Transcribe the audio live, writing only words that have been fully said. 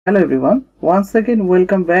Hello everyone, once again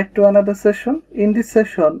welcome back to another session. In this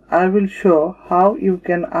session, I will show how you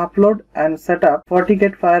can upload and set up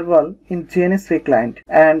FortiGate Firewall in GNS3 client,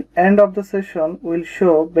 and end of the session will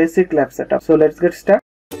show basic lab setup. So let's get started.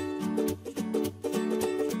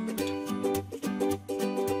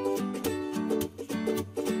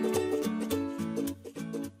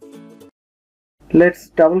 Let's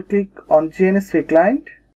double click on GNS3 client.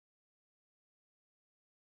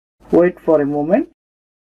 Wait for a moment.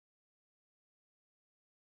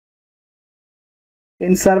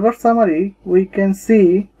 In server summary, we can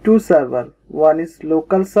see two servers. One is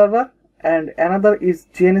local server and another is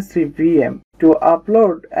GNS3 VM. To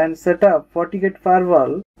upload and set up FortiGate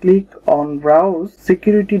Firewall, click on Browse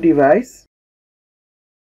Security Device,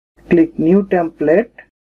 click New Template,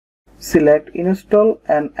 select Install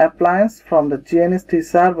an appliance from the GNS3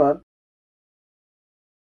 server,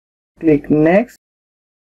 click Next,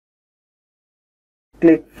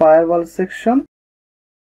 click Firewall section,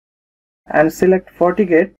 and select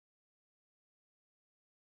FortiGate,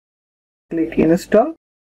 click Install.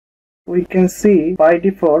 We can see by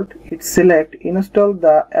default it select install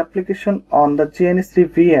the application on the GNS3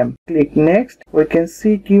 VM. Click Next. We can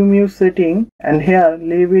see QEMU setting and here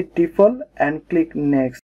leave it default and click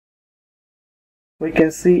Next. We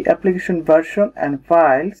can see application version and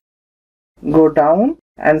files. Go down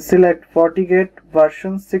and select FortiGate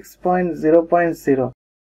version 6.0.0.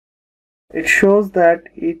 It shows that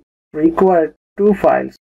it required two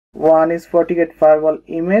files. One is FortiGate Firewall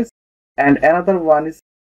image and another one is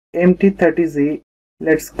MT30Z.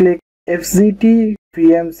 Let's click FZT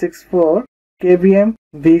VM64 KVM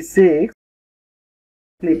V6.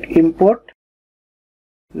 Click import.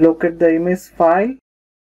 Locate the image file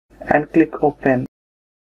and click open.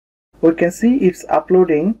 We can see it's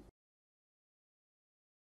uploading.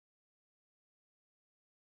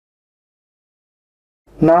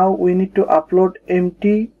 Now we need to upload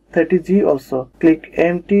MT30Z also. Click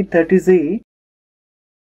MT30Z,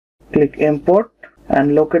 click import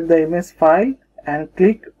and locate the image file and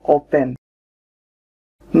click open.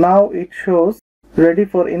 Now it shows ready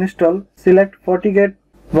for install. Select FortiGate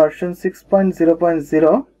version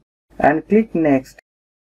 6.0.0 and click next.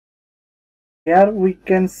 Here we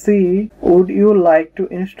can see, would you like to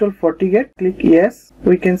install FortiGate? Click yes.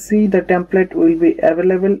 We can see the template will be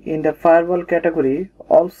available in the firewall category.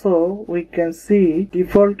 Also we can see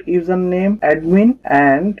default username admin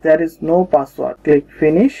and there is no password. Click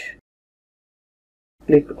finish.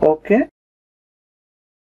 Click OK.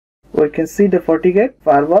 We can see the FortiGate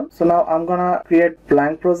firewall. So now I'm gonna create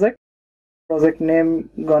blank project. Project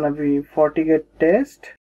name gonna be FortiGate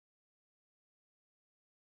test.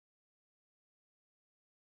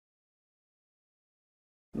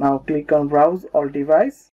 Now click on browse all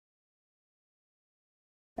device.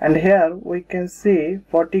 And here we can see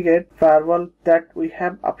FortiGate firewall that we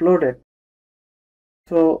have uploaded.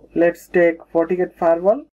 So let's take FortiGate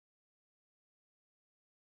firewall.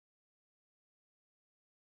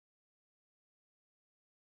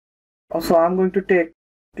 Also I'm going to take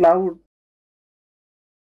cloud.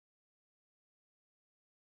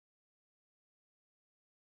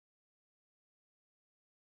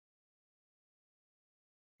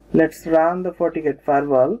 Let's run the FortiGate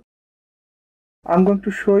firewall. I'm going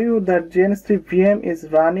to show you that GNS3 VM is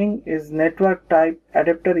running is network type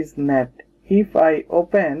adapter is net. If I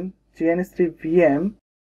open GNS3 VM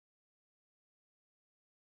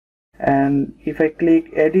and if I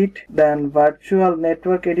click edit then virtual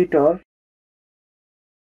network editor,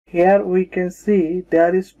 here we can see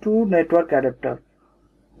there is two network adapter.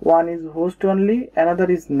 One is host only,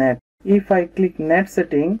 another is net. If I click net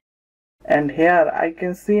setting and here I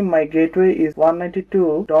can see my gateway is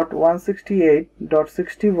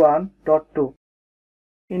 192.168.61.2.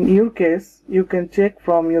 In your case, you can check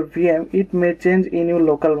from your VM, it may change in your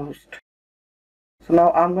local host. So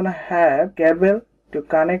now I'm gonna have cable to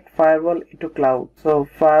connect firewall into cloud. So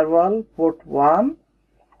firewall port 1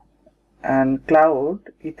 and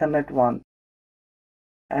cloud Ethernet 1.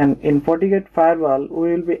 And in FortiGate firewall,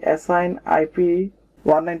 we will be assigned IP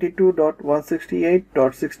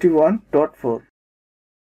 192.168.61.4.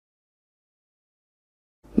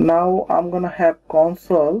 Now I'm gonna have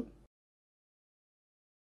console.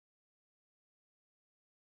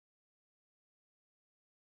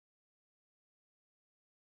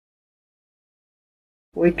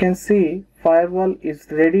 We can see firewall is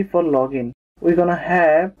ready for login. We're gonna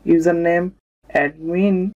have username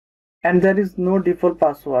admin and there is no default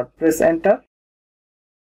password. Press enter.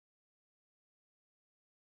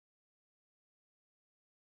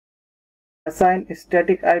 assign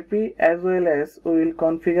static IP, as well as we will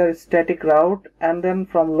configure static route, and then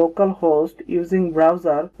from localhost using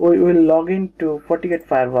browser we will log in to FortiGate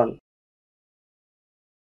Firewall.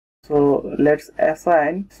 So let's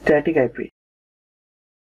assign static IP.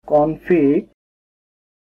 Config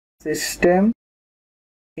system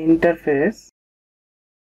interface,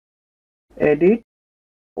 edit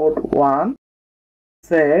port 1,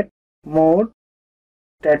 set mode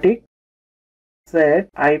static, set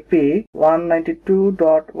IP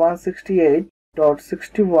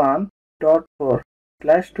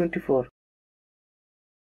 192.168.61.4/24,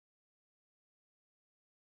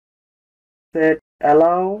 set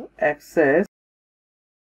allow access,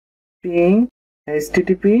 ping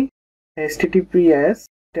HTTP, HTTPS,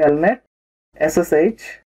 telnet,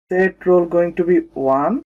 SSH, set role going to be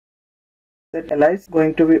 1, set alias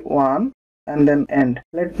going to be 1, and then end.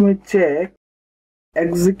 Let me check.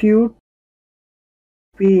 Execute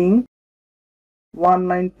ping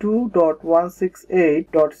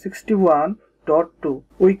 192.168.61.2.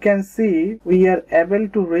 We can see we are able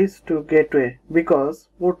to reach to gateway because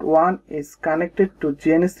port 1 is connected to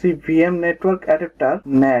GNS3 VM network adapter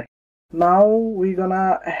NAT. Now we're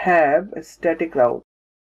gonna have a static route.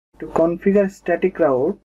 To configure static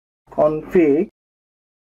route, config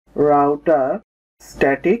router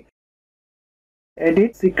static,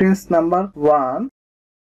 edit sequence number 1,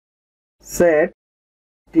 set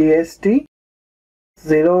tst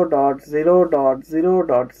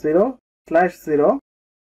 0.0.0.0/0,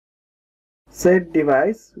 set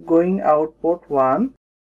device going out port 1,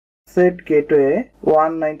 set gateway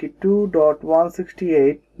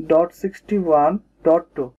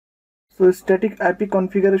 192.168.61.2. So static IP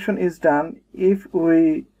configuration is done. If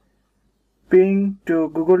we ping to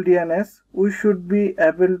Google DNS, we should be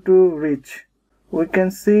able to reach. We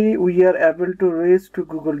can see we are able to reach to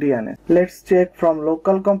Google DNS. Let's check from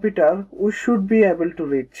local computer. We should be able to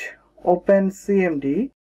reach. Open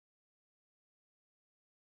CMD,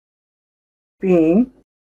 ping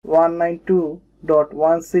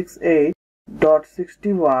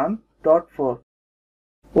 192.168.61.4.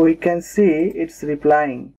 We can see it's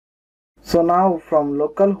replying. So now from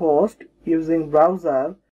localhost using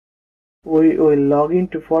browser, we will log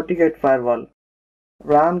into FortiGate Firewall.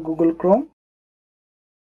 Run Google Chrome.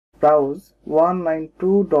 Browse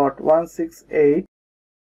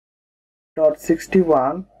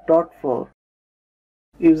 192.168.61.4.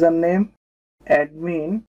 Username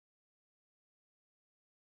admin.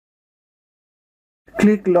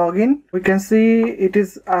 Click login. We can see it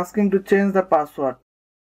is asking to change the password.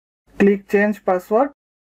 Click change password,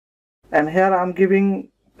 and here I am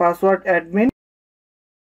giving password admin.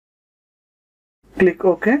 Click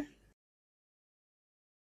OK.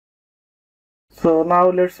 So now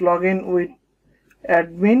let's log in with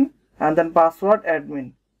admin and then password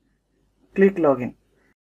admin. Click login.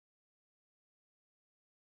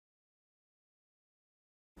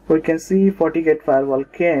 We can see FortiGate Firewall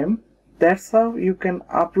came. That's how you can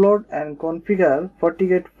upload and configure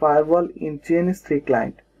FortiGate Firewall in GNS3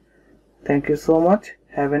 client. Thank you so much.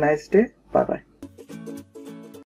 Have a nice day. Bye bye.